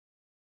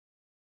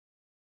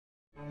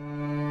This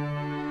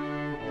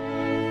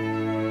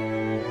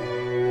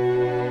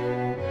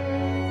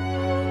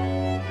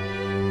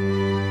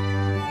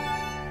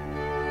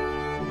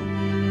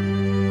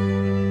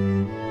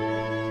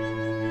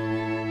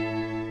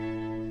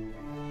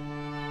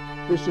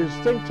is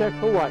ThinkTech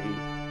Hawaii.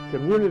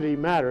 Community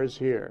matters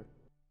here.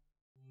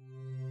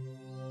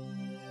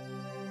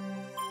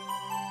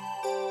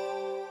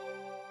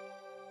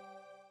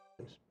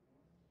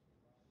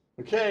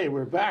 Okay,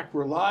 we're back.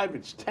 We're live.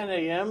 It's 10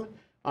 a.m.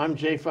 I'm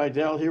Jay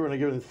Fidell here on a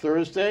given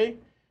Thursday,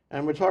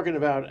 and we're talking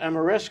about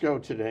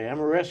Ameresco today.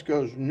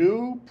 Ameresco's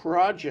new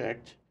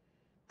projects.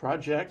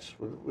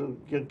 We'll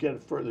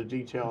get further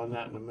detail on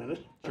that in a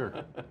minute. Sure.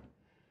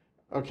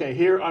 Okay,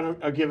 here on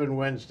a given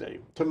Wednesday.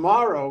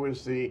 Tomorrow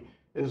is the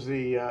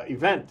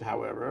event,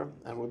 however,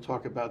 and we'll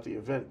talk about the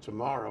event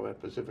tomorrow at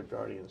Pacific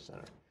Guardian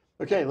Center.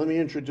 Okay, let me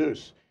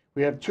introduce.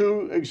 We have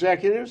two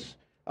executives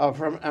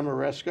from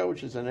Ameresco,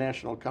 which is a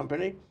national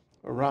company,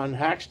 Ron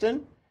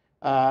Haxton,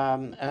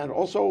 and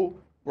also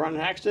Ron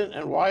Haxton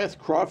and Wyeth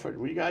Crawford.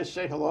 Will you guys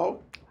say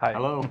hello? Hi.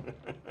 Hello.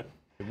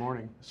 Good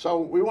morning. So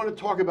we want to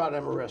talk about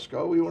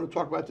Ameresco. We want to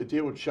talk about the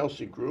deal with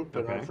Chelsea Group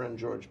and our friend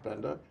George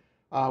Benda.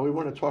 We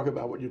want to talk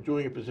about what you're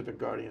doing at Pacific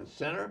Guardian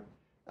Center.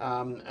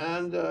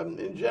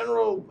 In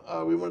general,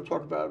 we want to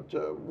talk about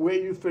where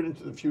you fit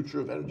into the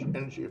future of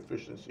energy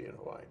efficiency in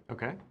Hawaii.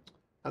 Okay.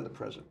 And the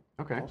present.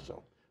 Okay.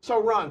 Also. So,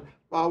 Ron,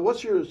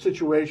 what's your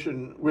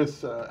situation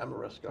with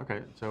Ameresco? Okay.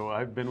 So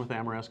I've been with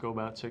Ameresco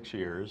about 6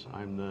 years.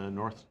 I'm the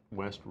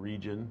Northwest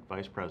Region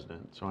Vice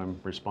President. So I'm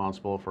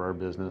responsible for our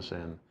business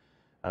in,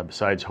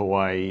 besides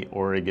Hawaii,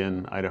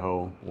 Oregon,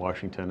 Idaho,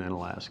 Washington, and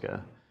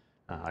Alaska.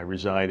 I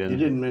reside in... You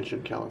didn't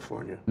mention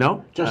California.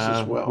 No. Just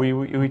as well.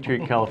 We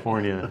treat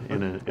California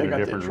in a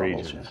different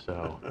region.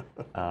 So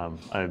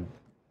I'm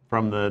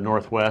from the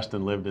Northwest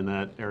and lived in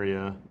that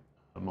area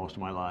most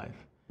of my life.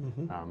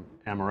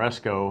 Mm-hmm.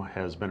 Ameresco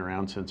has been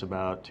around since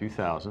about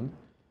 2000,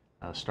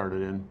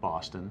 started in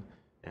Boston,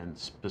 and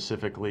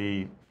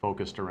specifically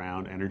focused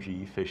around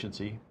energy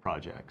efficiency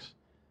projects.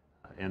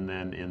 And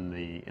then in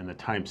the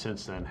time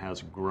since then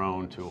has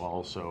grown to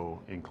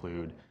also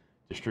include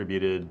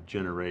distributed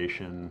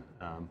generation,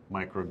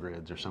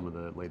 microgrids are some of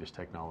the latest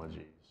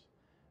technologies.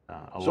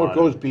 So it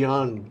goes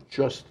beyond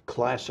just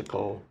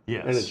classical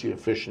Yes. energy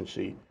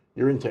efficiency.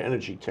 You're into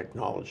energy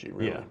technology,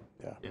 really.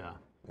 Yeah.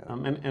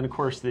 And of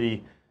course,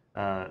 the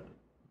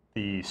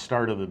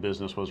start of the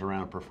business was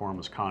around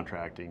performance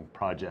contracting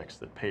projects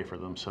that pay for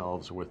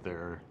themselves with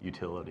their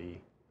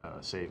utility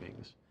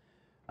savings.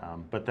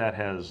 But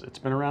it's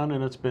been around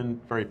and it's been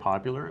very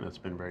popular and it's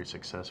been very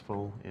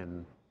successful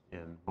in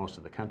most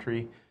of the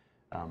country.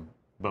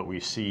 But we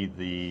see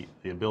the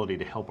ability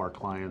to help our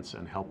clients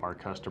and help our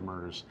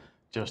customers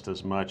just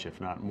as much,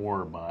 if not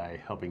more, by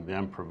helping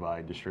them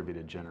provide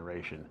distributed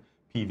generation.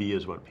 PV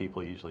is what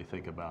people usually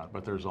think about,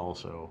 but there's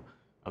also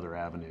other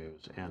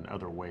avenues and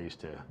other ways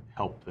to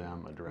help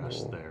them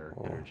address their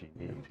energy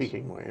needs. You're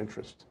piquing my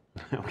interest.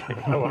 Okay.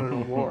 I want to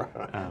know more.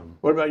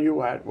 What about you,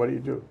 Wyatt? What do you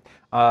do?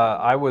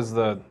 I was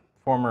the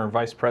former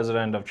vice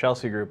president of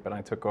Chelsea Group, and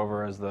I took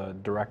over as the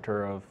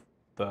director of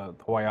the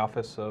Hawaii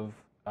office of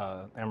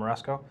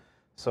Ameresco.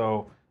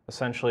 So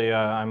essentially,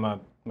 I'm a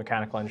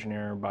mechanical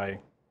engineer by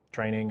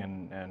training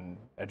and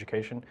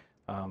education,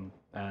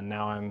 and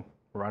now I'm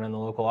running the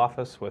local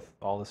office with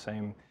all the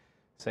same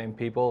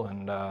people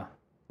and a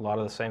lot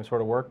of the same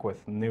sort of work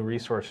with new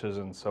resources.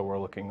 And so we're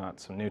looking at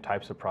some new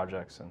types of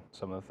projects and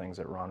some of the things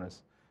that Ron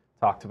has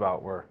talked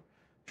about. We're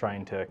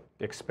trying to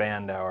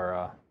expand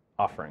our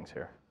offerings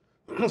here.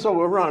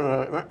 So, Ron,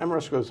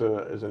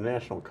 Ameresco is a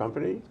national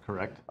company.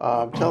 Correct.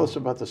 Tell us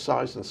about the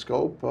size and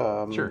scope.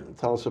 Sure.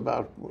 Tell us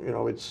about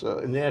its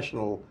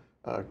national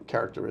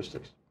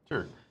characteristics.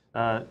 Sure.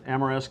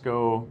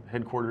 Ameresco,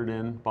 headquartered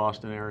in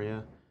Boston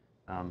area,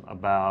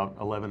 about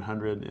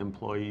 1,100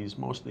 employees,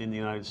 mostly in the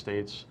United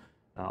States,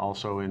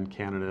 also in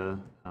Canada,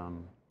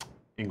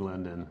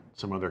 England, and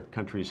some other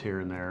countries here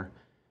and there.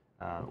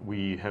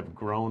 We have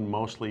grown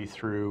mostly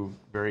through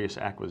various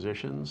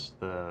acquisitions.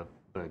 The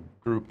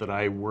group that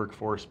I work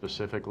for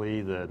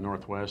specifically, the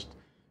Northwest,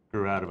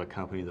 grew out of a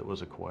company that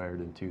was acquired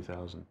in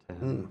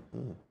 2010.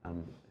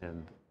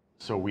 And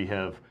so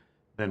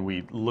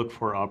we look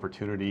for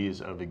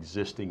opportunities of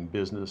existing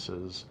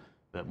businesses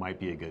that might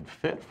be a good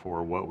fit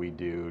for what we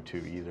do to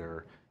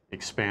either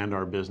expand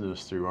our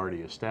business through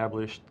already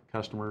established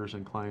customers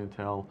and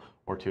clientele,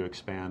 or to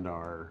expand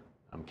our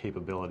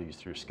capabilities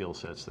through skill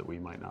sets that we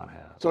might not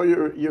have. So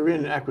you're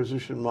in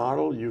acquisition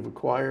model. You've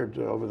acquired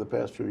over the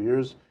past few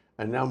years,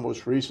 and now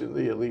most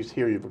recently, at least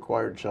here, you've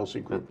acquired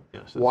Chelsea Group.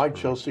 Yes, Why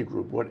correct. Chelsea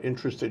Group? What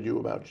interested you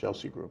about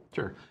Chelsea Group?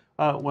 Sure.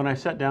 When I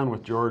sat down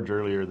with George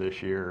earlier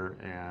this year,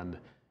 and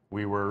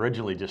we were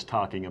originally just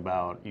talking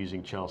about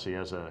using Chelsea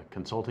as a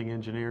consulting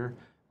engineer,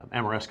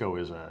 Ameresco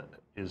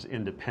is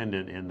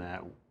independent in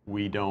that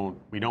we don't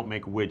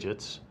make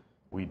widgets.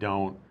 We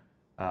don't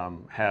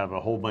have a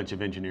whole bunch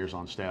of engineers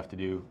on staff to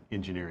do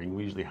engineering.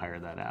 We usually hire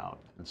that out.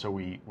 And so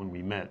when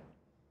we met,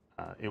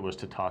 it was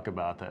to talk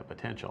about that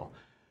potential.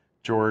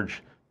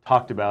 George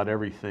talked about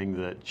everything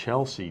that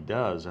Chelsea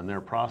does in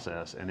their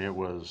process, and it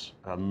was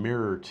a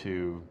mirror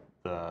to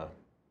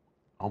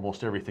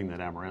almost everything that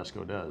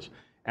Ameresco does.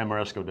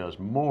 Ameresco does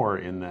more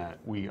in that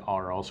we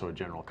are also a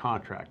general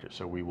contractor,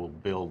 so we will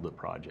build the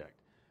project.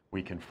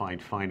 We can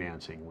find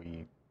financing.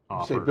 We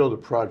offer. Say build a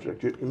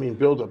project. You mean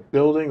build a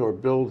building or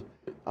build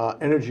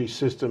energy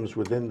systems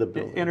within the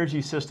building?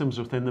 Energy systems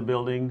within the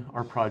building.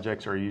 Our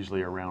projects are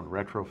usually around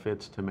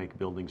retrofits to make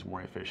buildings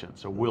more efficient.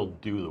 So we'll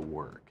do the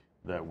work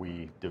that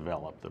we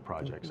develop, the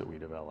projects that we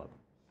develop.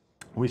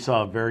 We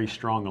saw a very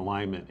strong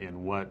alignment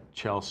in what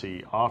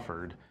Chelsea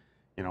offered.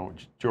 You know,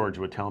 George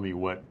would tell me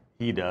what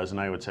he does, and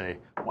I would say,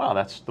 wow,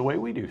 that's the way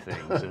we do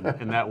things.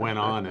 And that went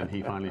on, and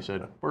he finally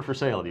said, we're for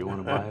sale. Do you want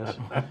to buy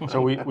us?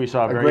 So we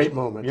saw a great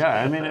moment.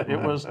 Yeah, I mean,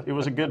 it was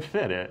a good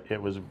fit.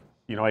 It was,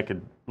 you know, I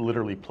could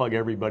literally plug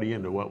everybody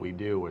into what we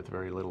do with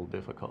very little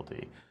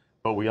difficulty.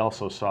 But we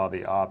also saw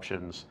the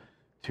options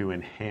to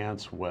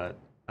enhance what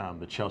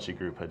the Chelsea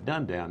Group had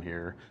done down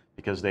here,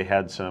 because they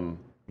had some,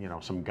 you know,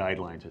 some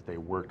guidelines that they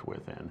worked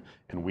within,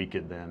 and we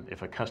could then,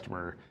 if a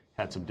customer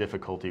had some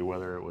difficulty,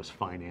 whether it was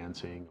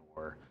financing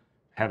or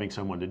having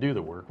someone to do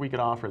the work, we could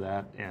offer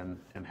that and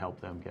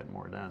help them get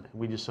more done. And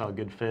we just saw a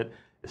good fit,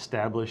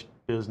 established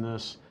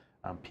business,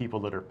 people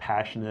that are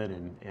passionate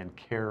and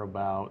care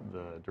about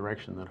the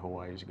direction that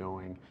Hawaii is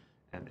going,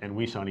 and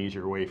we saw an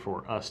easier way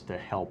for us to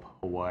help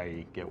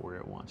Hawaii get where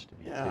it wants to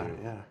be. Yeah, too.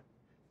 yeah.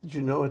 Did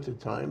you know at the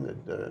time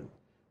that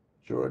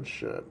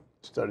George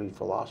studied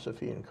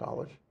philosophy in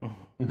college?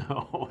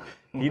 No,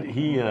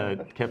 he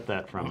kept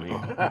that from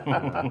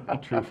me.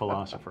 True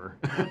philosopher.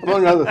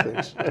 Among other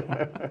things.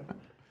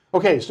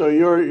 Okay, so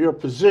your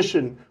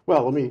position.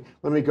 Well, let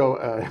me go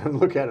and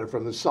look at it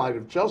from the side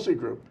of Chelsea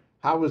Group.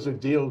 How was the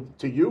deal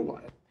to you,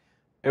 Wyeth?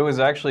 It was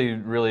actually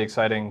really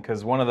exciting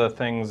because one of the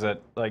things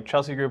that like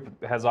Chelsea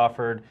Group has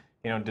offered,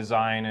 you know,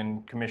 design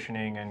and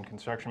commissioning and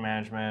construction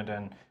management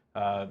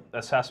and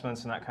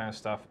assessments and that kind of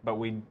stuff, but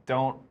we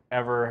didn't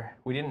ever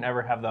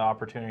have the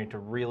opportunity to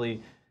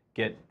really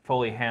get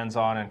fully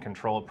hands-on and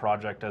control a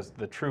project as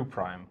the true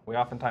prime. We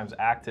oftentimes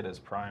acted as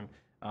prime,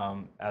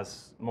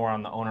 as more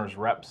on the owner's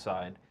rep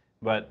side,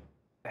 but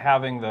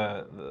having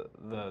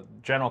the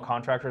general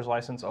contractor's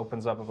license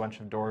opens up a bunch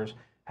of doors.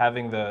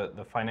 Having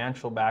the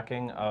financial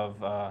backing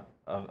of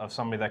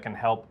somebody that can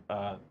help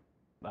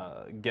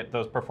get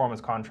those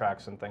performance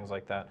contracts and things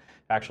like that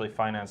actually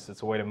financed,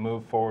 it's a way to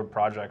move forward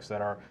projects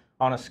that are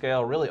on a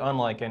scale really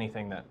unlike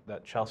anything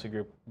that Chelsea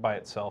Group by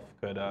itself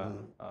could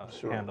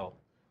Sure. handle.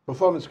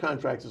 Performance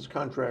contract is a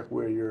contract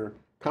where your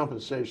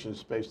compensation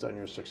is based on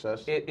your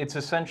success. It's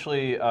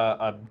essentially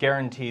a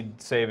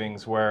guaranteed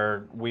savings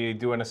where we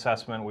do an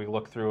assessment, we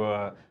look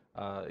through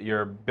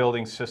your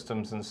building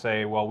systems and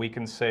say, well, we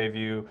can save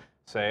you,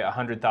 say,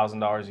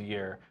 $100,000 a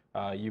year.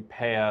 You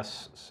pay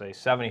us, say,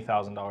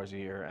 $70,000 a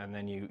year, and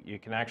then you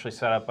can actually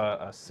set up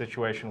a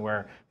situation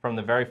where from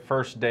the very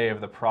first day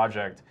of the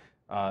project,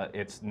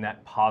 it's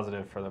net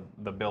positive for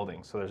the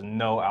building. So there's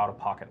no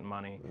out-of-pocket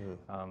money.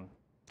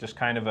 Just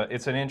kind of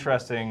it's an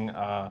interesting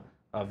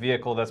a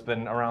vehicle that's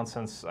been around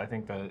since I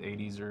think the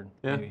 80s or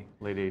maybe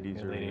late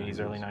 80s,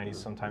 early 90s,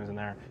 sometimes in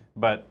there.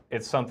 But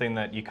it's something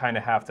that you kind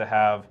of have to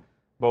have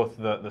both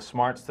the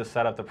smarts to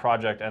set up the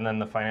project and then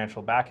the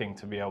financial backing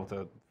to be able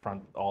to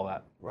front all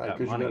that. Right,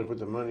 because you got to put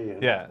the money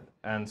in. Yeah,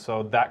 and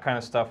so that kind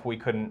of stuff we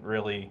couldn't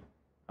really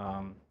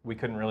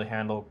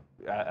handle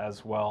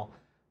as well.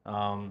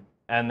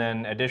 And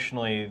then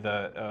additionally,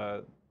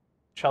 the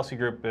Chelsea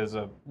Group is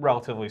a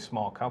relatively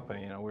small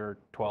company. You know, we're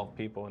 12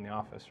 people in the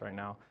office right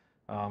now.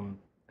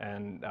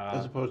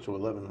 As opposed to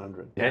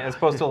 1,100. Yeah, as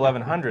opposed to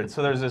 1,100.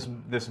 So there's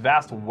this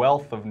vast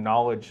wealth of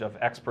knowledge of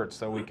experts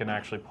that we can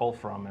actually pull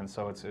from, and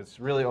so it's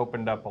really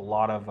opened up a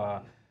lot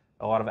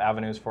of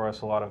avenues for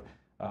us, a lot of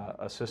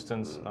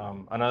assistance.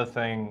 Another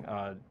thing,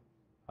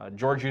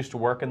 George used to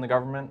work in the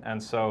government,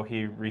 and so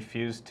he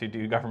refused to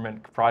do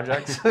government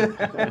projects.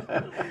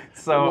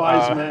 So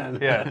wise man.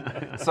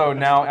 Yeah. So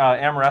now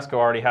Ameresco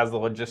already has the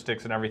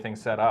logistics and everything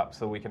set up,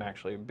 so we can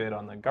actually bid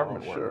on the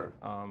government work. Sure.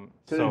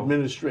 It's an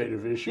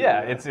administrative issue.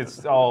 Yeah,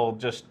 it's all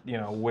just, you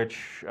know,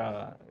 which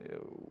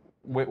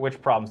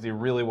problems do you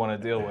really want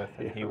to deal with?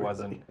 And he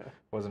wasn't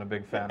a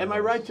big fan. Am I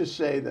right to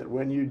say that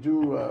when you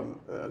do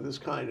this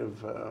kind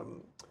of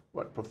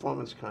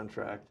performance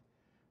contract,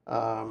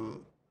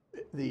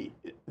 the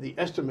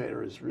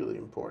estimator is really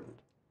important?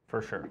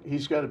 For sure.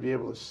 He's got to be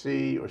able to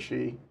see, or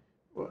she,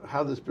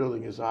 how this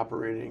building is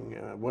operating,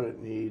 what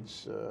it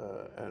needs,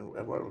 and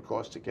what it will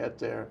cost to get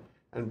there,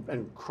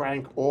 and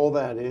crank all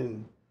that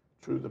in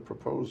through the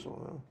proposal.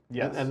 No?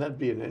 Yes. And that'd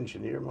be an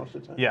engineer most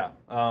of the time? Yeah.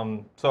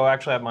 So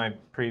actually at my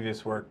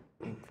previous work,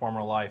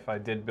 former life, I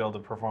did build a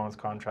performance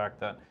contract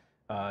that,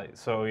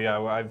 so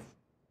yeah, I've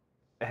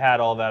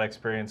had all that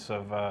experience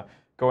of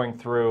going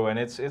through, and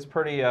it's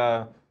pretty, it's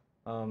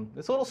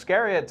a little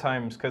scary at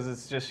times because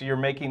it's just you're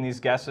making these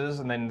guesses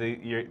and then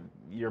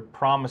you're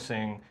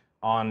promising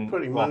on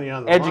putting money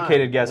on the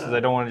educated line. guesses. Yeah. I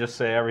don't want to just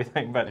say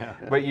everything,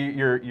 but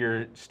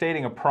you're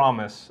stating a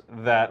promise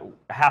that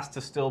has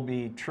to still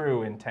be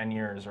true in 10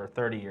 years or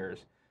 30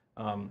 years.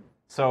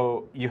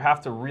 So you have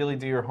to really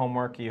do your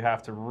homework. You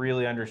have to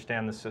really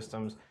understand the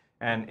systems,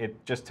 and it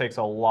just takes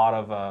a lot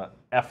of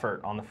effort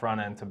on the front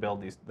end to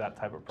build that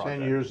type of project.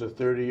 10 years or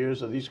 30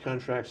 years? Are these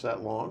contracts that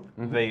long?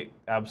 They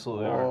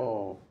absolutely are.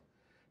 Oh.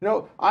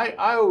 No, I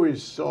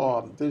always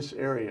saw this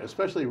area,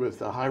 especially with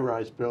the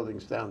high-rise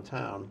buildings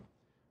downtown,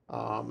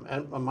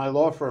 and my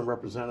law firm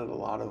represented a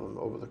lot of them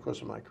over the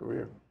course of my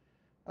career,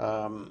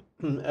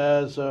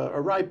 as a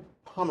ripe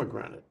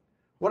pomegranate.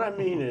 What I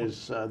mean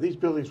is these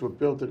buildings were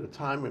built at a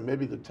time when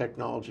maybe the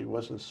technology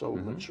wasn't so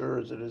mature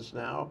as it is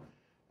now,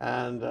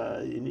 and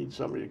you need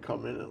somebody to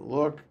come in and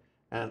look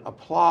and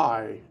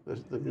apply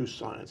the new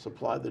science,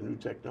 apply the new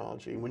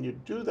technology. And when you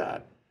do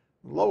that,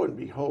 lo and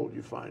behold,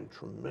 you find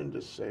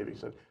tremendous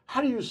savings.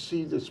 How do you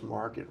see this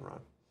market,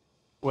 Ron?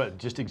 Well,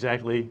 just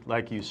exactly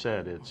like you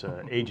said, it's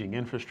aging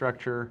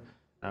infrastructure.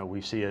 We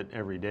see it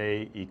every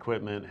day.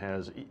 Equipment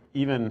has,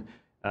 even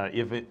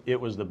if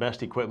it was the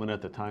best equipment at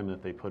the time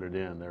that they put it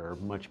in, there are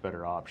much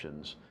better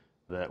options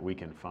that we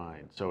can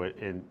find. So,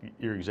 and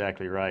you're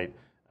exactly right.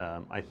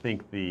 I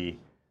think the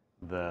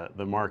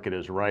market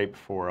is ripe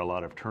for a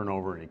lot of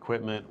turnover in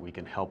equipment. We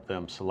can help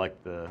them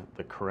select the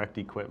correct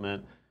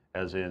equipment.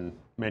 As in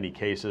many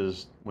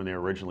cases, when they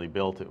were originally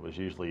built, it was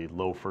usually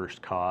low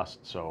first cost,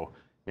 so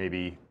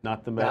maybe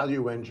not the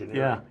value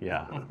engineering.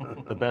 Yeah,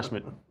 the best,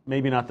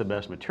 maybe not the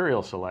best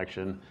material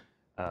selection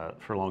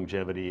for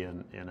longevity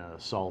in a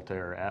salt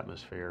air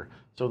atmosphere.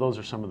 So those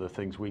are some of the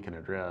things we can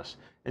address,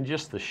 and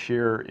just the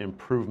sheer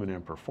improvement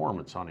in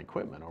performance on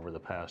equipment over the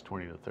past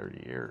 20 to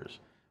 30 years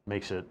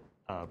makes it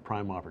a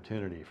prime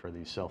opportunity for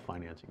these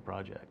self-financing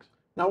projects.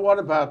 Now, what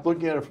about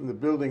looking at it from the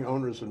building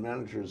owners and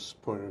managers'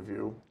 point of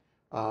view?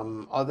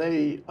 Are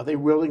they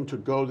willing to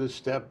go this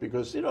step?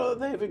 Because, you know,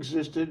 they've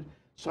existed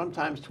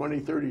sometimes 20,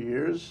 30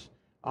 years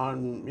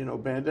on, you know,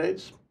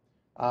 Band-Aids.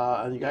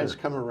 And you guys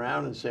come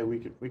around and say, we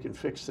can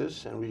fix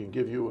this and we can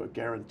give you a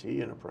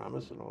guarantee and a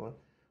promise and all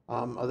that.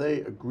 Are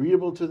they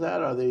agreeable to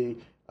that? Are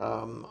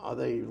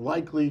they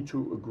likely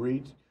to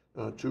agree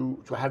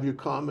to have you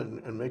come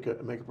and make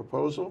a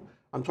proposal?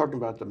 I'm talking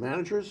about the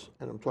managers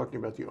and I'm talking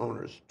about the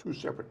owners. Two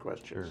separate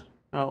questions. Sure.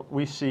 Well,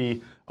 we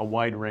see a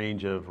wide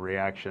range of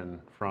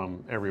reaction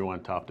from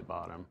everyone top to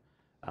bottom.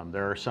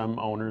 There are some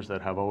owners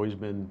that have always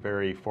been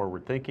very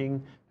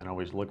forward-thinking and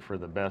always look for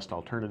the best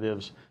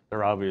alternatives.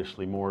 They're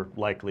obviously more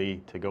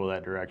likely to go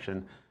that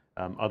direction.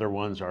 Other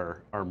ones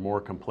are more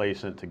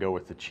complacent to go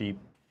with the cheap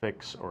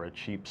fix or a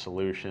cheap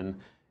solution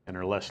and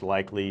are less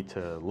likely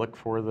to look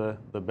for the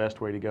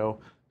best way to go.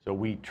 So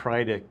we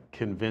try to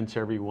convince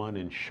everyone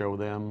and show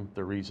them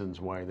the reasons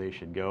why they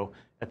should go.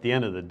 At the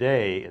end of the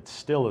day, it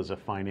still is a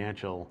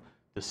financial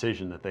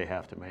decision that they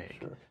have to make.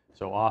 Sure.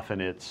 So often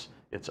it's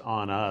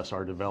on us,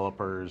 our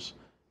developers,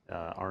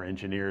 our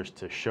engineers,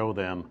 to show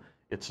them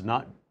it's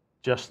not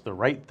just the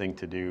right thing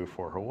to do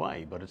for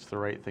Hawaii, but it's the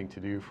right thing to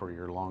do for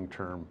your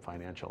long-term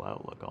financial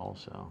outlook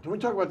also. Can we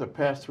talk about the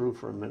pass-through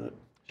for a minute?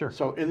 Sure.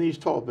 So in these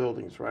tall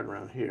buildings right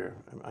around here,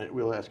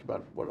 we'll ask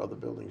about what other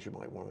buildings you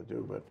might want to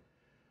do, but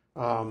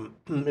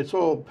it's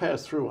all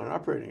passed through on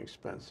operating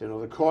expense. You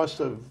know, the cost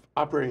of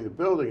operating the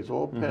building is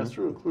all passed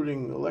through,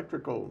 including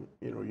electrical,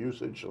 you know,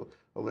 usage,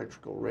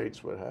 electrical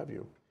rates, what have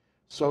you.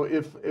 So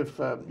if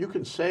you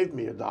can save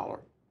me $1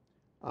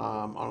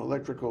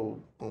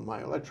 on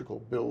my electrical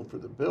bill for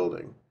the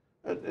building,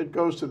 it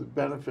goes to the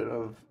benefit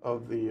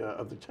of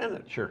the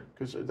tenant. Sure.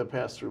 Because the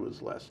pass through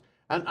is less.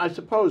 And I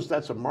suppose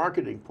that's a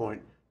marketing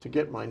point to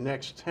get my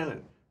next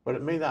tenant, but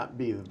it may not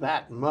be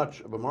that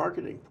much of a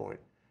marketing point.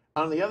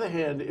 On the other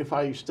hand, if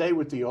I stay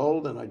with the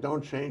old and I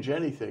don't change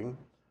anything,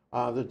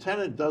 the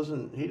tenant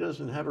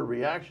doesn't have a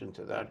reaction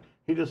to that.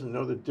 He doesn't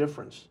know the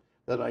difference,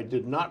 that I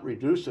did not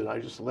reduce it, I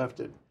just left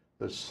it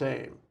the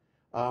same.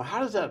 How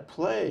does that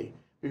play?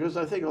 Because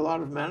I think a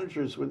lot of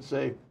managers would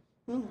say,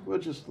 we'll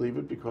just leave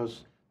it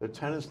because the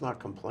tenant's not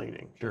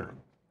complaining. Sure,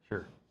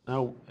 sure.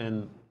 No,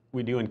 and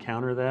we do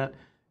encounter that.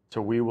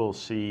 So we will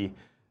see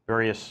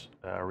various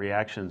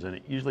reactions, and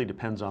it usually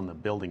depends on the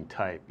building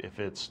type. If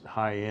it's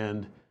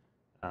high-end,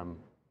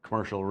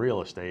 commercial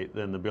real estate,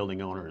 then the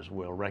building owners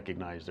will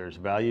recognize there's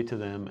value to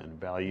them and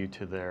value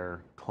to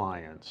their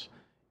clients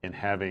in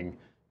having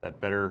that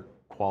better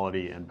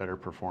quality and better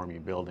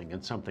performing building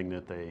and something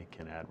that they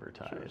can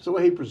advertise. Sure. It's the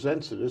way he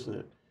presents it, isn't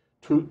it,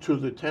 to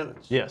the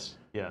tenants? Yes,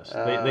 yes.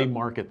 They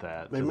market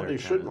that. They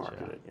should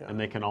market it, yeah. And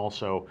they can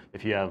also,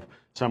 if you have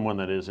someone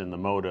that is in the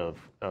mode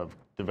of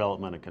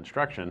development and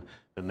construction,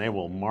 then they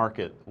will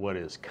market what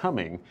is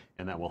coming,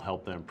 and that will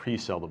help them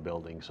pre-sell the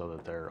building so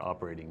that they're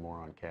operating more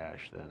on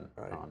cash than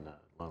on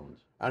loans.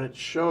 And it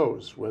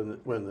shows when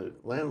the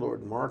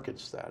landlord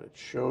markets that, it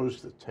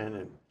shows the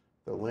tenant,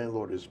 the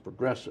landlord is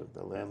progressive.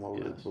 The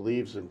landlord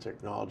believes in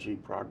technology,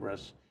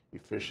 progress,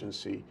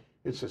 efficiency.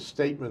 It's a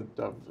statement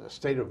of a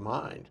state of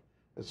mind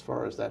as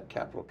far as that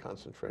capital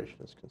concentration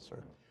is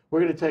concerned.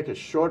 We're going to take a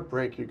short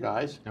break, you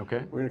guys.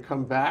 Okay. We're going to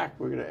come back.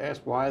 We're going to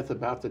ask Wyeth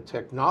about the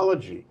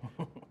technology.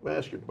 We'll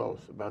ask you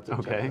both about the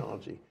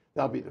technology.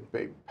 That'll be the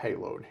big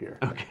payload here.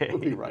 Okay. We'll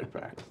be right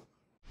back.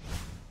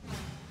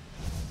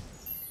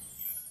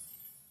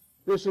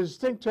 This is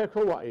ThinkTech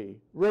Hawaii,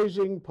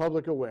 raising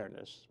public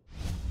awareness.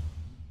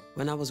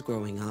 When I was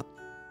growing up,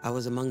 I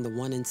was among the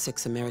 1 in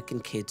 6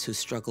 American kids who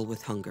struggle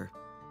with hunger.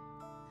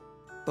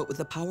 But with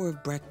the power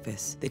of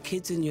breakfast, the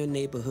kids in your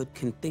neighborhood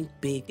can think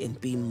big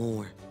and be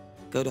more.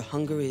 Go to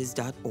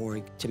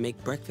hungeris.org to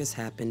make breakfast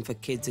happen for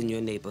kids in your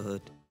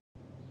neighborhood.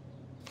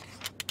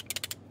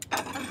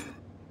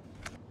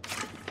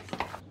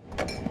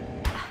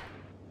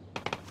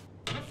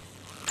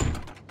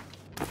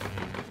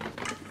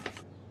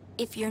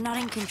 If you're not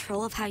in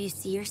control of how you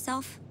see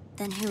yourself,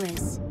 then who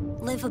is?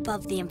 Live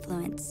above the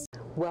influence.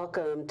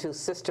 Welcome to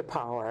Sister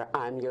Power.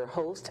 I'm your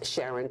host,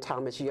 Sharon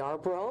Thomas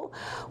Yarbrough,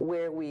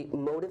 where we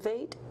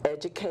motivate,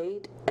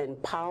 educate,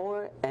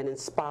 empower, and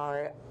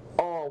inspire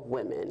all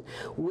women.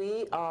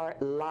 We are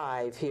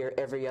live here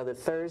every other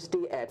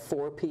Thursday at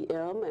 4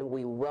 p.m. and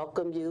we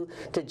welcome you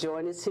to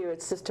join us here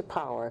at Sister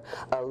Power.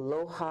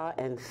 Aloha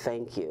and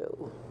thank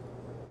you.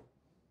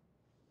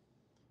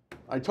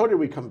 I told you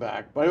we'd come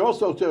back, but I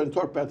also going to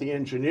talk about the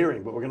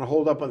engineering, but we're going to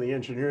hold up on the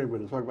engineering. We're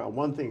going to talk about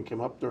one thing that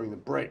came up during the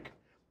break,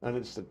 and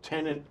it's the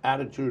tenant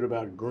attitude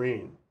about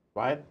green.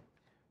 Wyeth?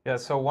 Yeah,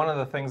 so one of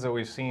the things that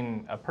we've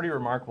seen a pretty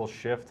remarkable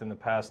shift in the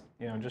past,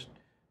 just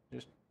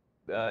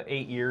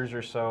 8 years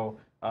or so,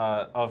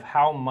 of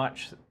how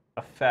much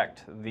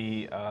effect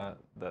the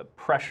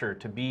pressure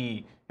to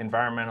be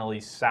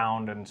environmentally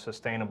sound and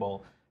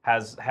sustainable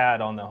has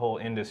had on the whole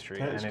industry.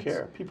 Tenants and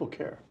care. People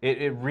care.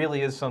 It really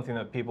is something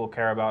that people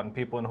care about, and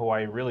people in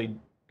Hawaii really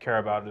care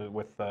about it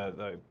with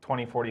the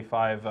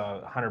 2045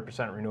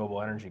 100% renewable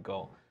energy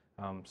goal.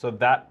 So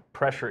that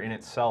pressure in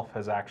itself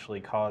has actually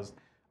caused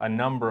a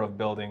number of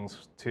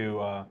buildings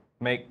to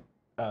make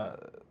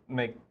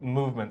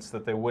movements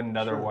that they wouldn't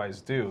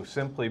otherwise do,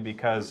 simply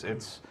because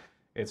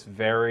it's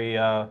very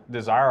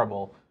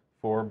desirable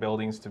for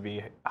buildings to be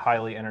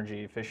highly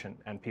energy efficient,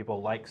 and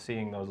people like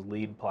seeing those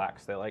LEED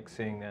plaques. They like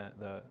seeing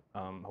the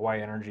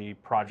Hawaii Energy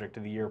Project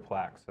of the Year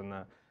plaques and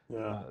the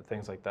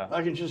things like that.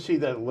 I can just see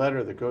that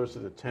letter that goes to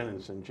the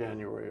tenants in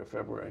January or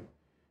February,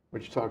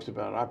 which talks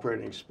about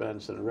operating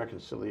expense and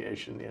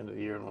reconciliation at the end of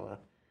the year and all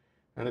that.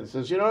 And it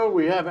says,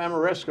 we have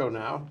Ameresco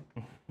now,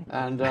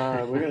 and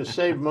we're going to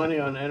save money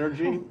on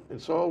energy.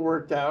 It's all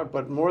worked out,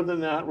 but more than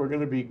that, we're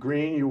going to be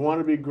green. You want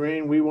to be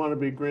green. We want to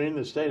be green.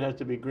 The state has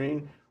to be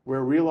green.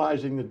 We're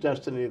realizing the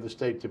destiny of the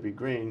state to be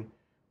green.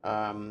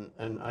 And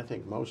I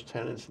think most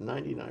tenants,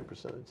 99%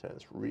 of the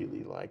tenants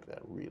really like that,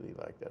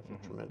 It's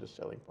a tremendous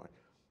selling point,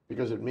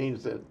 because it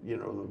means that,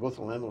 both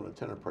the landlord and the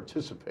tenant are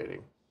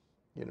participating,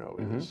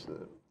 in this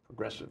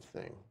progressive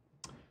thing.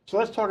 So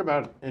let's talk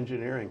about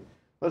engineering.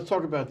 Let's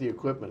talk about the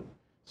equipment.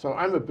 So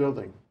I'm a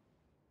building,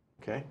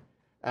 okay?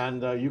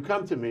 And you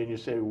come to me and you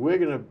say, we're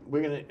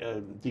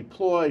gonna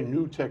deploy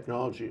new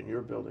technology in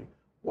your building.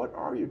 What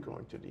are you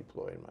going to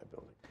deploy in my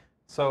building?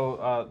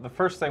 So the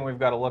first thing we've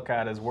got to look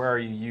at is where are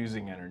you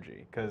using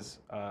energy? Because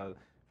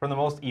from the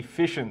most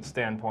efficient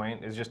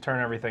standpoint is just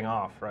turn everything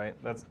off, right?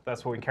 That's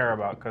what we care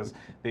about, because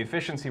the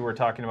efficiency we're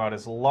talking about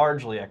is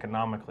largely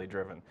economically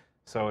driven.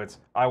 So it's,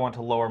 I want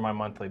to lower my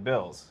monthly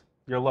bills.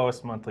 Your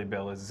lowest monthly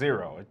bill is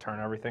zero. I turn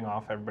everything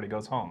off, everybody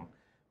goes home.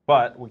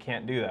 But we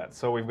can't do that.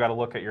 So we've got to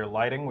look at your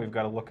lighting, we've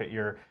got to look at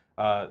your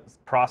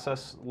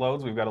process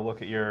loads, we've got to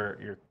look at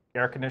your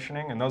air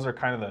conditioning, and those are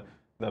kind of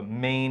the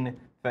main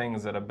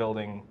things that a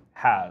building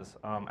has.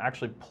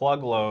 Actually,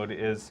 plug load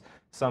is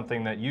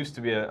something that used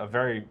to be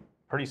a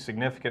pretty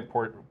significant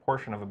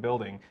portion of a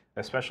building,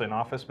 especially an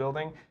office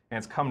building, and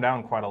it's come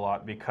down quite a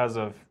lot because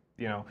of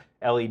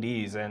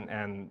LEDs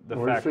and the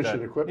More fact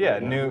efficient that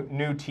equipment,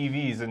 new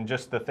TVs and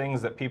just the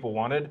things that people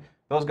wanted.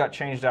 Those got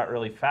changed out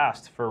really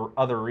fast for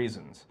other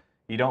reasons.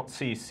 You don't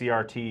see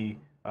CRT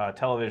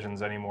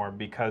televisions anymore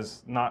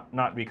because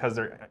not because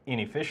they're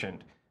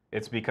inefficient.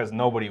 It's because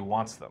nobody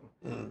wants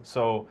them.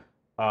 So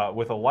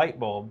with a light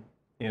bulb,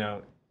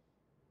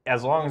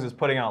 as long as it's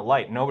putting out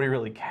light, nobody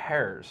really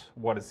cares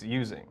what it's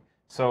using.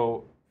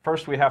 So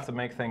first we have to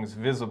make things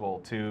visible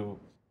to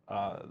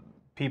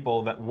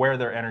people that where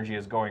their energy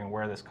is going and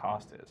where this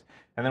cost is.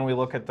 And then we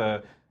look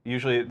at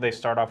usually they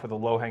start off with the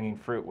low-hanging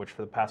fruit, which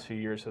for the past few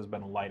years has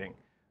been lighting.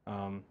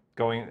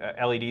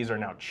 LEDs are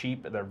now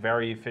cheap, they're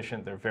very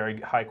efficient, they're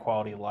very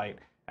high-quality light,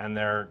 and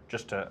they're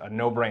just a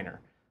no-brainer.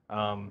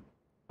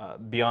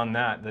 Beyond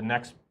that, the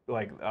next,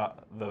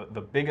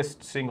 the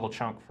biggest single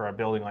chunk for a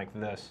building like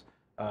this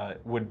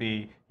would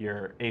be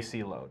your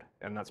AC load,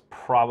 and that's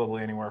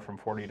probably anywhere from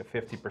 40 to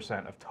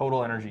 50% of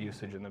total energy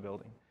usage in the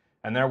building.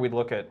 And there we'd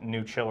look at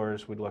new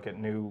chillers, we'd look at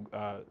new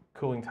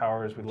cooling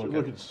towers, we'd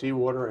look at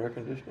seawater air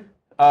conditioning?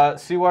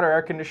 Seawater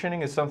air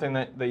conditioning is something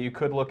that you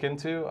could look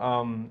into.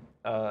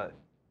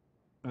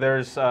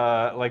 There's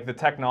the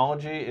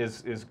technology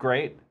is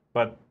great,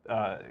 but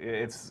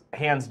it's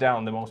hands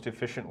down the most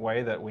efficient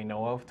way that we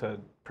know of to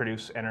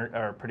produce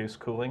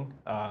cooling.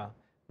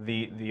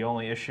 The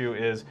only issue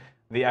is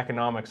the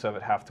economics of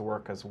it have to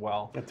work as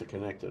well. You have to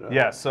connect it up.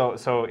 Yeah,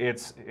 so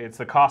it's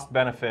the cost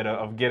benefit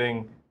of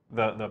getting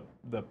the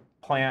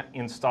plant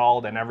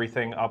installed and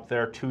everything up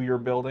there to your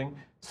building.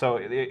 So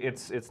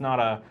it's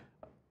not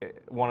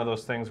one of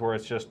those things where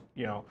it's just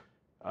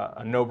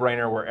a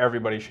no-brainer where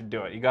everybody should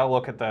do it. You got to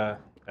look at the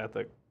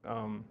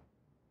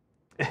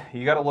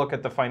you got to look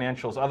at the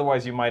financials.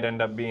 Otherwise, you might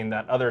end up being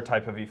that other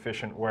type of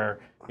efficient where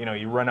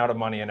you run out of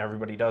money and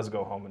everybody does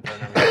go home and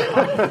turn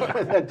everything off.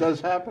 That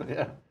does happen,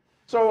 yeah.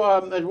 So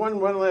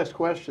one last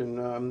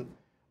question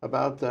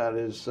about that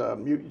is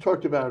you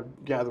talked about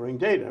gathering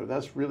data.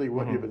 That's really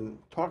what you've been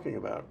talking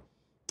about.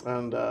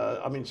 And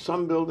I mean,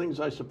 some buildings,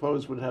 I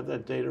suppose, would have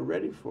that data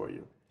ready for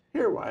you.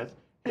 Here, Wyeth,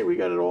 hey, we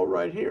got it all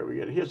right here.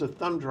 Here's a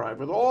thumb drive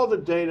with all the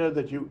data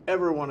that you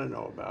ever want to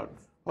know about.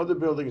 Other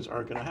buildings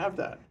aren't going to have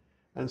that.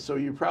 And so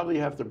you probably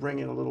have to bring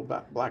in a little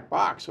black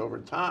box over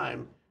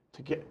time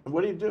to get,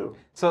 what do you do?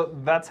 So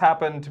that's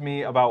happened to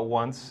me about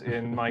once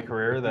in my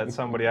career, that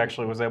somebody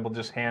actually was able to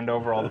just hand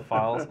over all the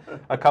files.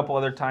 A couple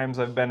other times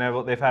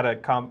they've had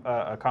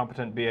a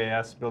competent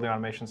BAS, building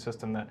automation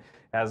system, that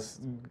has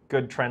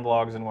good trend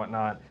logs and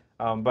whatnot.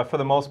 But for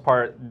the most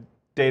part,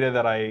 data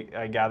that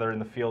I gather in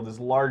the field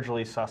is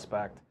largely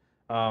suspect.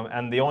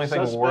 And the only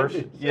thing worse,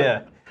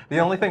 the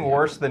only thing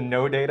worse than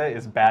no data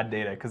is bad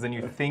data, because then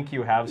you think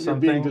you have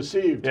something. You're being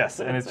deceived. Yes,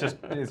 and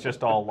it's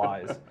just all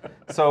lies.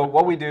 So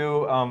what we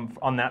do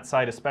on that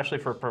side, especially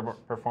for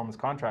performance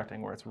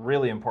contracting, where it's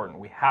really important,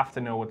 we have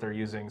to know what they're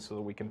using so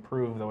that we can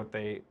prove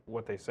that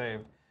what they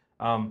saved.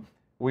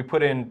 We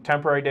put in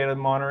temporary data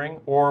monitoring,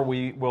 or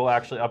we will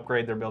actually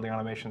upgrade their building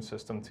automation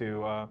system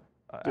to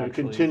a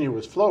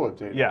continuous flow of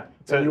data. Yeah.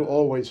 So you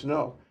always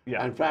know.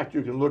 Yeah. In fact,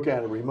 you can look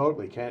at it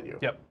remotely, can't you?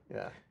 Yep.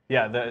 Yeah.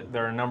 Yeah,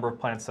 there are a number of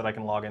plants that I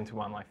can log into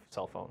on my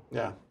cell phone.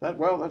 Yeah,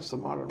 that's the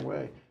modern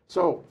way.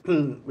 So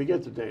we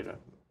get the data,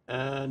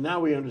 and now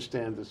we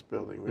understand this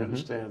building. We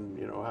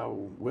understand, how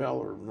well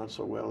or not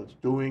so well it's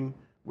doing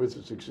with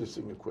its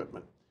existing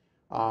equipment.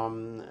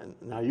 And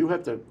now you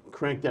have to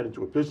crank that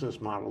into a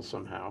business model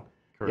somehow.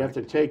 Correct. You have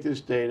to take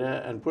this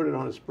data and put it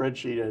on a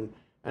spreadsheet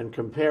and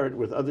compare it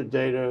with other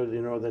data,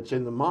 that's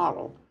in the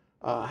model.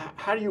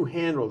 How do you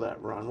handle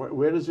that, Ron?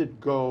 Where does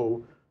it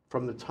go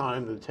from the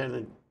time the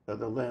tenant,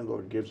 the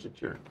landlord gives it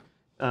to you?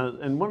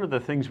 And one of the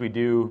things we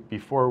do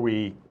before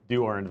we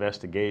do our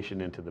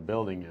investigation into the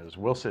building is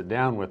we'll sit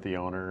down with the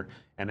owner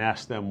and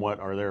ask them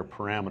what are their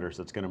parameters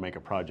that's going to make a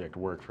project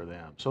work for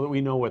them, so that we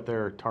know what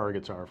their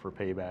targets are for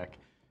payback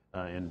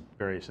in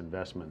various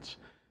investments.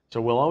 So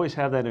we'll always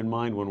have that in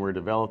mind when we're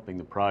developing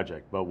the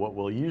project, but what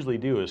we'll usually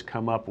do is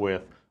come up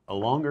with a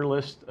longer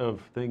list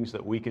of things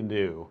that we can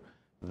do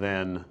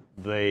than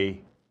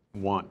they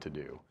want to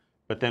do.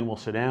 But then we'll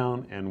sit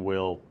down and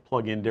we'll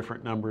plug in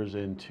different numbers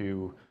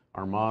into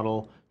our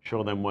model,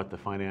 show them what the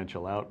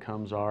financial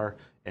outcomes are,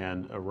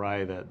 and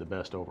arrive at the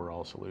best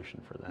overall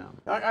solution for them.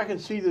 I can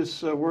see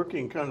this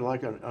working kind of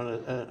like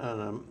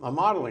on a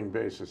modeling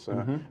basis,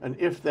 an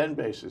if-then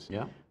basis.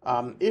 Yeah.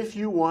 If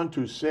you want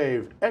to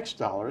save X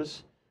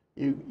dollars,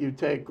 you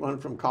take one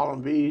from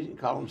column B,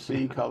 column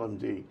C, column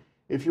D.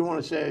 If you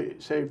want to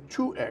save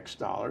 2X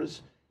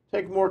dollars,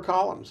 take more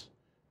columns,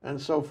 and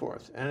so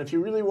forth. And if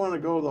you really want to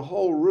go the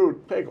whole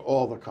route, take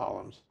all the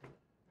columns.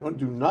 You want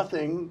to do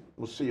nothing,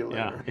 we'll see you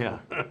later. Yeah,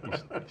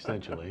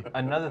 essentially.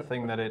 Another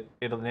thing that it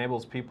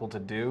enables people to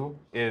do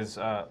is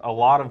a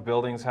lot of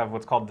buildings have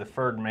what's called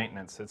deferred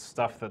maintenance. It's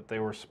stuff that they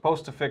were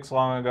supposed to fix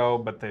long ago,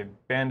 but they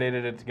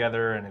band-aided it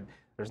together, and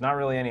there's not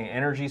really any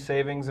energy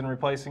savings in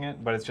replacing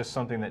it, but it's just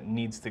something that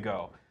needs to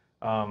go.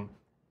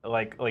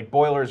 Like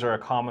boilers are a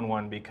common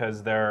one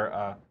because they're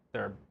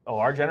a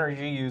large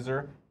energy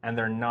user, and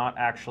they're not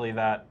actually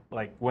that,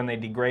 like when they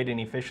degrade in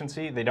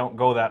efficiency, they don't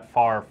go that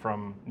far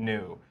from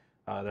new.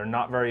 They're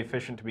not very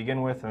efficient to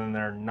begin with, and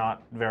they're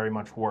not very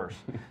much worse.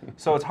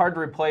 So it's hard to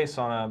replace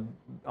on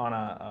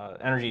a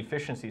energy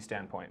efficiency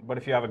standpoint. But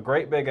if you have a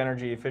great big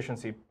energy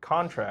efficiency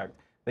contract,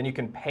 then you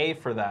can pay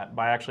for that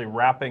by actually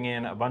wrapping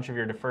in a bunch of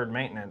your deferred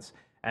maintenance,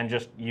 and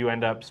just you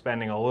end up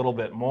spending a little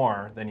bit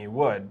more than you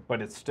would,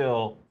 but it's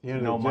still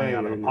no money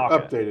out of the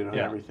pocket. Updated on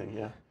everything,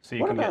 yeah. So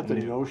you what can about the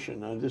get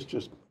notion, and this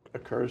just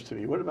occurs to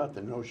me, what about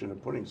the notion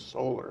of putting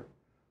solar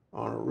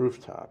on a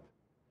rooftop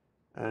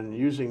and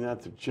using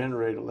that to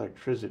generate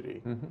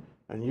electricity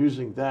and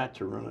using that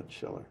to run a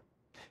chiller?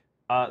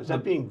 Is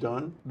that being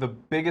done? The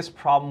biggest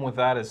problem with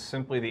that is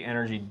simply the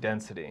energy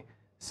density.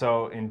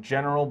 So in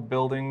general,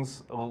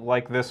 buildings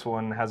like this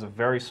one has a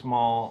very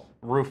small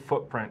roof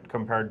footprint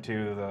compared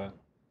to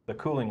the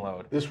cooling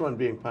load. This one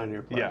being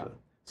Pioneer Plaza. Yeah.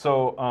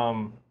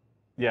 So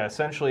yeah,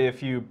 essentially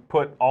if you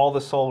put all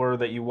the solar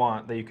that you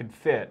want, that you could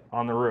fit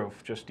on the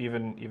roof, just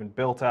even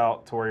built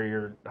out to where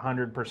you're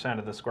 100%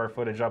 of the square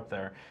footage up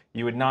there,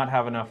 you would not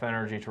have enough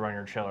energy to run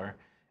your chiller.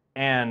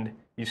 And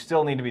you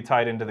still need to be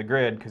tied into the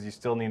grid because you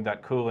still need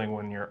that cooling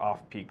when you're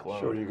off peak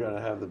load. Sure, you got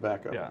to have the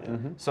backup. Yeah.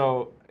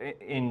 So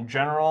in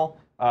general,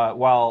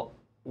 while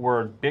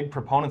we're big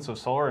proponents of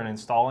solar and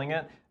installing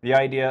it, the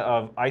idea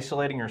of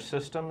isolating your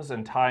systems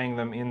and tying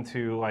them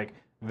into, like,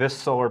 this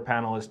solar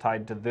panel is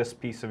tied to this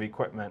piece of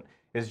equipment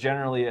is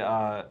generally,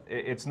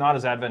 it's not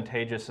as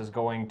advantageous as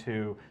going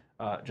to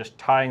just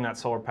tying that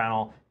solar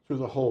panel through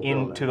the whole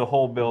into the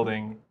whole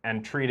building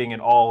and treating it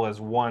all as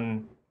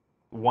one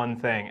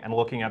thing and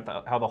looking at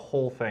how the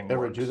whole thing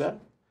Ever works. do that?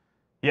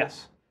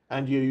 Yes.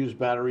 And do you use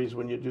batteries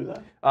when you do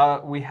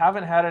that? We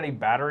haven't had any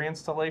battery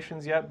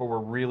installations yet, but we're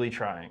really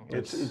trying.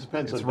 It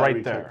depends it's on battery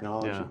right there.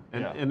 technology.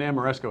 Yeah. And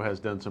Ameresco has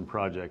done some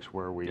projects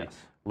where we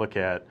look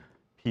at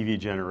PV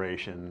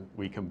generation,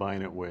 we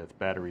combine it with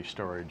battery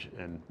storage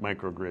and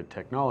microgrid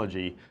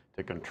technology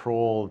to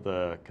control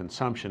the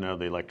consumption of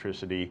the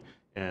electricity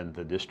and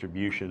the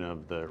distribution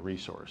of the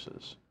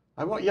resources.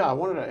 I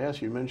wanted to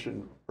ask you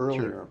mentioned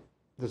earlier,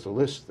 there's a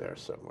list there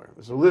somewhere.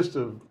 There's a list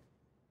of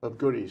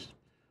goodies,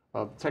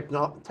 of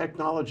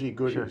technology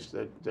goodies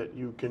that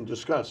you can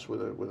discuss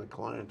with a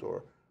client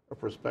or a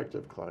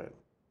prospective client.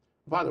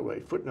 By the way,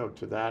 footnote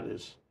to that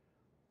is,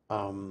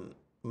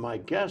 my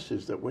guess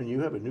is that when you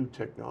have a new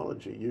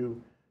technology,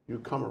 you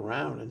come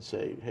around and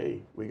say,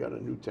 hey, we got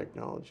a new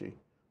technology.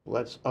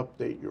 Let's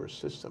update your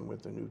system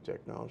with the new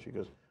technology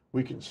because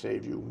we can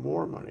save you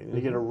more money. And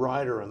you get a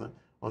rider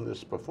on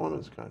this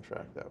performance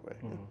contract that way.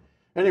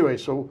 Anyway,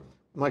 so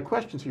my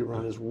question to you,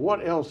 Ron, is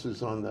what else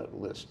is on that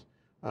list?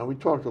 We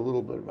talked a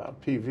little bit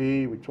about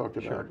PV. We talked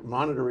about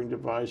monitoring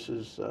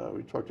devices.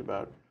 We talked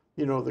about,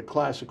 the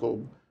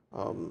classical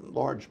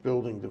large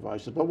building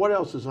devices. But what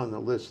else is on the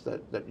list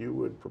that you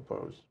would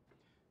propose?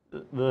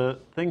 The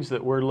things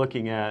that we're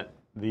looking at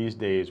these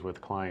days with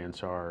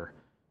clients are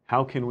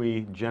how can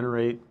we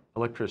generate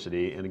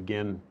electricity? And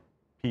again,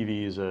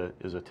 PV is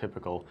a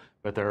typical,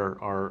 but there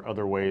are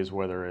other ways,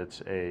 whether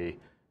it's a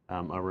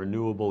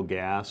renewable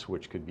gas,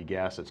 which could be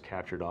gas that's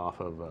captured off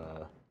of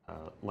a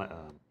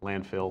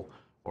landfill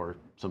or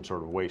some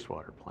sort of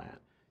wastewater plant.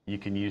 You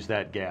can use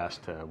that gas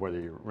to, whether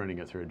you're running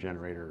it through a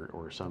generator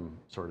or some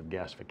sort of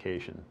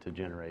gasification to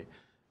generate,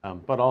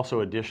 but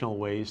also additional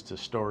ways to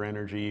store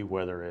energy,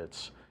 whether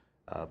it's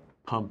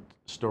pumped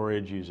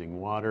storage using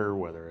water,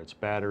 whether it's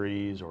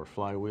batteries or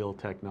flywheel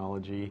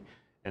technology.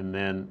 And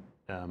then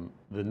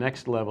the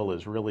next level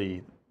is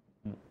really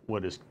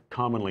what is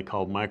commonly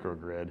called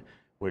microgrid,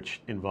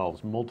 which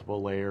involves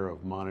multiple layer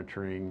of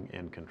monitoring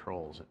and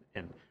controls,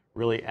 and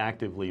really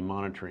actively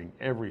monitoring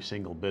every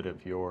single bit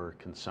of your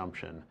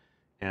consumption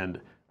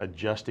and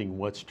adjusting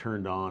what's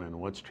turned on and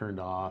what's turned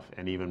off,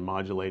 and even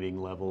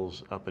modulating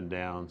levels up and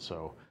down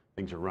so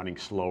things are running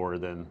slower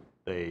than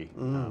they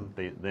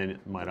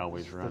might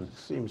always run. It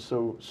seems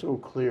so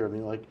clear. I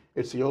mean, like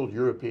it's the old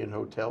European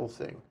hotel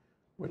thing.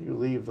 When you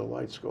leave, the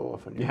lights go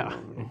off in your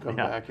room. When you come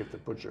back, you have to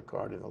put your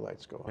card in, the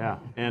lights go on. Yeah,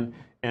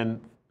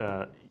 and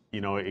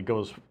it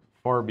goes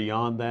far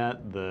beyond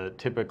that.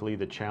 Typically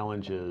the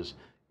challenge is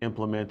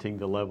implementing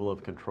the level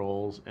of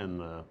controls and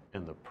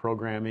the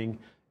programming,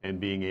 and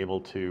being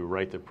able to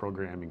write the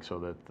programming so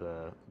that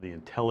the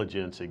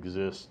intelligence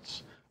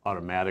exists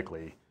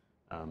automatically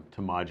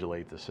to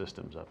modulate the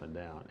systems up and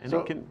down. And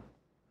it can.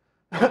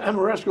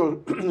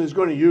 Ameresco is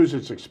going to use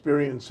its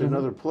experience in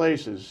other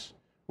places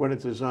when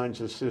it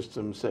designs a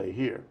system, say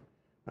here,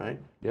 right?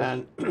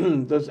 Yes.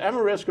 And does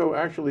Ameresco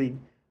actually?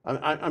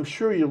 I'm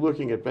sure you're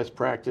looking at best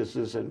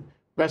practices and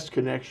best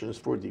connections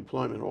for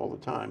deployment all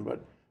the time,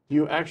 but do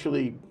you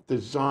actually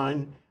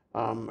design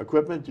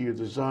equipment? Do you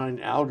design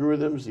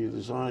algorithms? Do you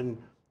design,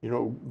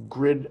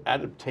 grid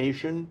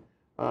adaptation,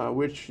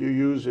 which you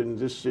use in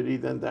this city,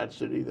 then that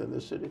city, then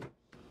this city?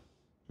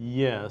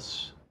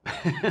 Yes.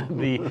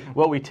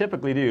 What we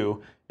typically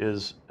do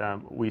is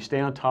we stay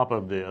on top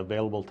of the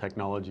available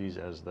technologies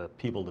as the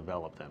people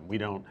develop them. We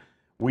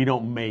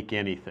don't make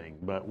anything,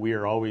 but we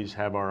always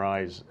have our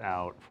eyes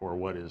out for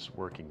what is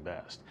working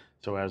best.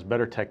 So as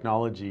better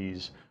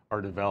technologies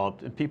are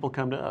developed, and people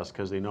come to us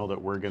because they know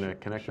that we're going to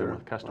connect them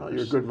with customers. Well,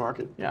 you're a good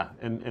market. Yeah,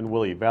 and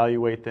we'll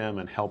evaluate them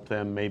and help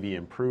them maybe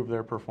improve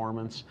their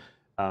performance,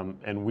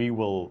 and we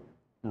will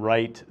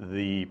write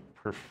the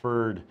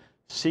preferred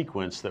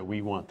sequence that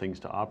we want things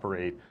to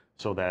operate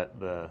so that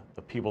the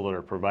people that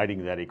are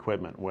providing that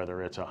equipment,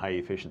 whether it's a high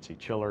efficiency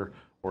chiller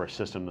or a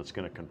system that's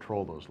going to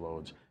control those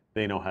loads,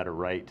 they know how to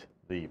write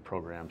the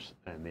programs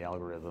and the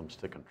algorithms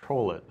to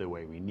control it the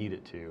way we need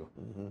it to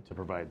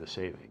provide the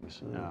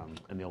savings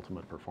and the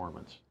ultimate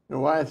performance.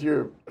 Wyeth,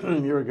 you're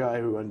a guy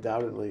who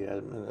undoubtedly,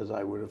 as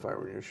I would if I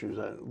were in your shoes,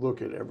 I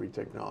look at every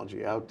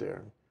technology out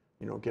there.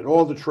 Get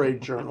all the trade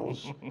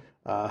journals,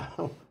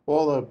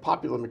 all the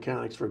popular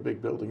mechanics for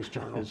big buildings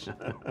journals.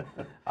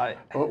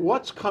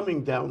 What's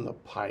coming down the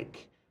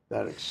pike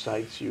that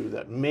excites you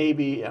that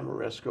maybe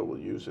Ameresco will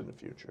use in the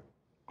future?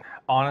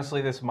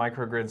 Honestly, this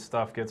microgrid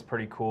stuff gets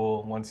pretty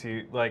cool once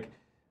you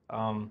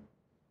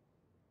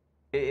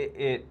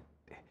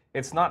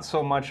it's not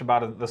so much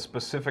about the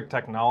specific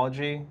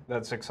technology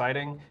that's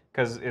exciting,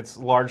 because it's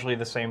largely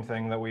the same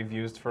thing that we've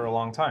used for a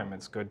long time.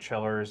 It's good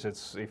chillers,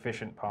 it's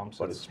efficient pumps,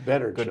 but it's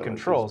better good chillers,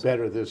 controls. It's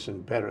better this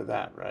and better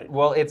that, right?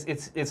 Well,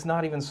 it's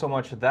not even so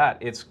much that.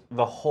 It's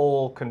the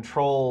whole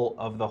control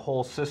of the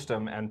whole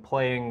system and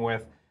playing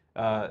with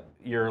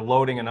your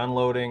loading and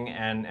unloading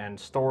and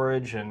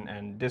storage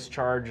and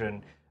discharge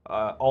and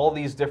all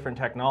these different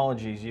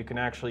technologies. You can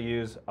actually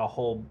use a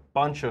whole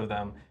bunch of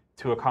them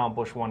to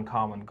accomplish one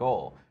common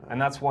goal.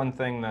 And that's one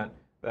thing that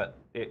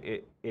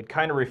it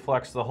kind of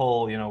reflects the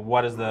whole,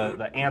 what is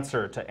the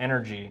answer to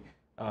energy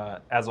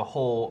as a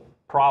whole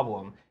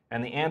problem.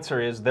 And the answer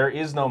is there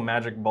is no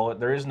magic bullet.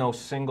 There is no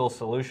single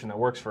solution that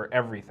works for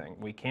everything.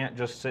 We can't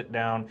just sit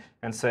down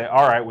and say,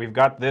 all right, we've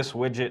got this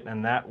widget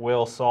and that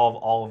will solve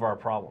all of our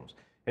problems.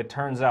 It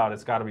turns out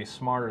it's got to be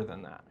smarter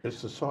than that.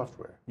 It's the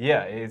software.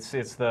 Yeah, it's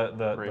the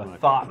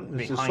thought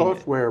behind It's the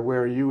software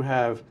where you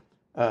have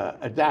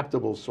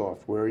adaptable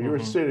software. You're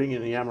sitting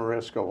in the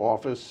Ameresco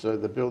office,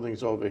 the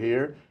building's over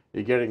here,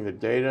 you're getting the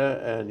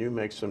data and you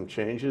make some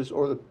changes,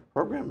 or the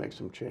program makes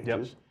some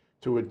changes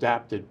to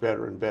adapt it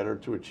better and better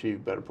to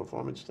achieve better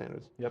performance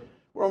standards. Yep.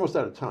 We're almost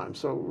out of time,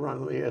 so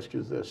Ron, let me ask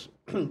you this.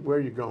 Where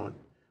are you going?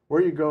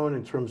 Where are you going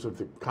in terms of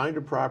the kind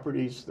of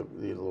properties,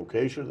 the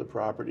location of the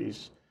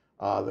properties,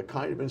 the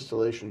kind of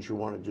installations you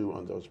want to do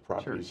on those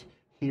properties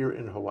here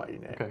in Hawaii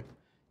now? Okay.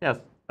 Yeah,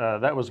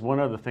 that was one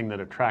other thing that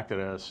attracted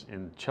us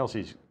in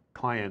Chelsea's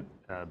client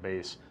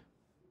base,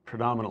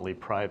 predominantly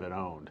private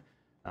owned.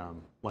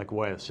 Like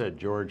Wyeth said,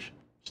 George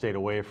stayed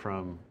away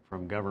from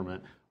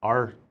government.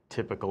 Our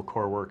typical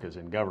core work is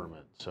in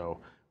government, so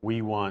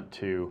we want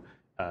to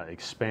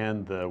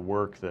expand the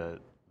work that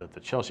the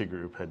Chelsea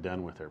group had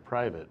done with their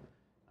private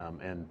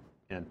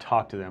and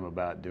talk to them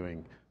about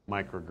doing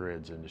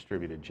microgrids and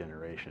distributed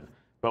generation.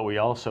 But we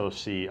also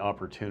see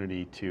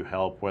opportunity to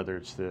help, whether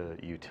it's the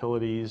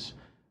utilities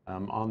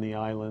on the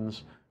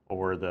islands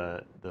or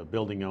the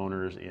building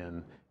owners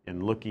in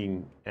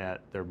looking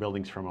at their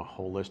buildings from a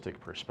holistic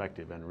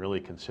perspective and really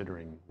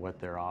considering what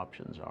their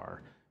options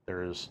are.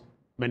 There's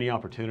many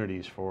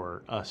opportunities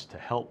for us to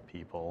help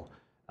people,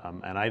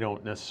 and I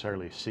don't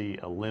necessarily see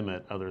a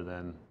limit other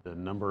than the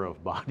number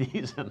of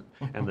bodies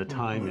and the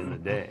time in the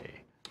day.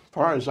 As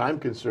far as I'm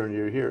concerned,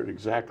 you're here at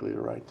exactly the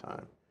right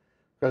time.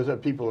 Because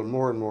people are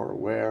more and more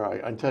aware.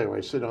 I tell you, I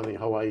sit on the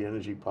Hawaii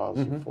Energy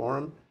Policy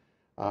Forum.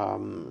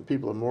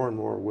 People are more and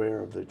more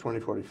aware of the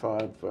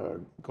 2045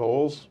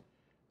 goals.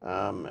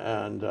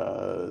 And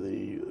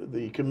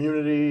the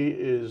community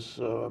is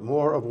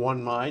more of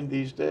one mind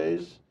these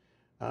days.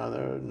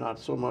 They're not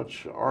so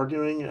much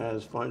arguing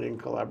as finding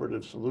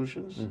collaborative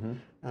solutions.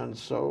 And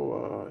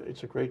so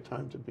it's a great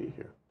time to be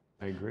here.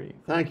 I agree.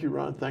 Thank you,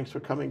 Ron. Thanks for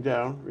coming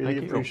down. Really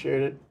Thank you.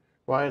 appreciate it.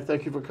 Wyeth,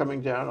 thank you for coming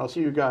down. I'll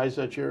see you guys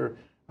at your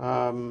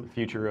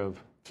Future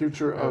of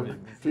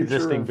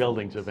existing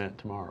buildings event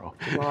tomorrow.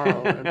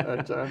 tomorrow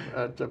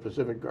at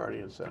Pacific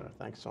Guardian Center.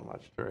 Thanks so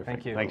much. Terrific.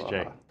 Thank you. Thanks,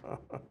 Jay.